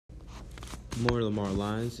More Lamar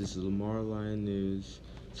Lions. This is Lamar Lion News,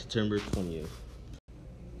 September 20th.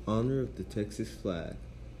 Honor of the Texas flag.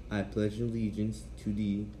 I pledge allegiance to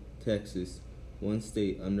thee, Texas, one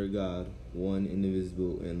state under God, one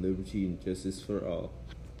indivisible, and liberty and justice for all.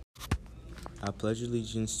 I pledge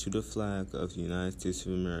allegiance to the flag of the United States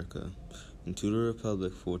of America, and to the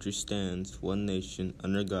republic for which it stands, one nation,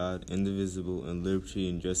 under God, indivisible, and liberty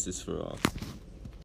and justice for all.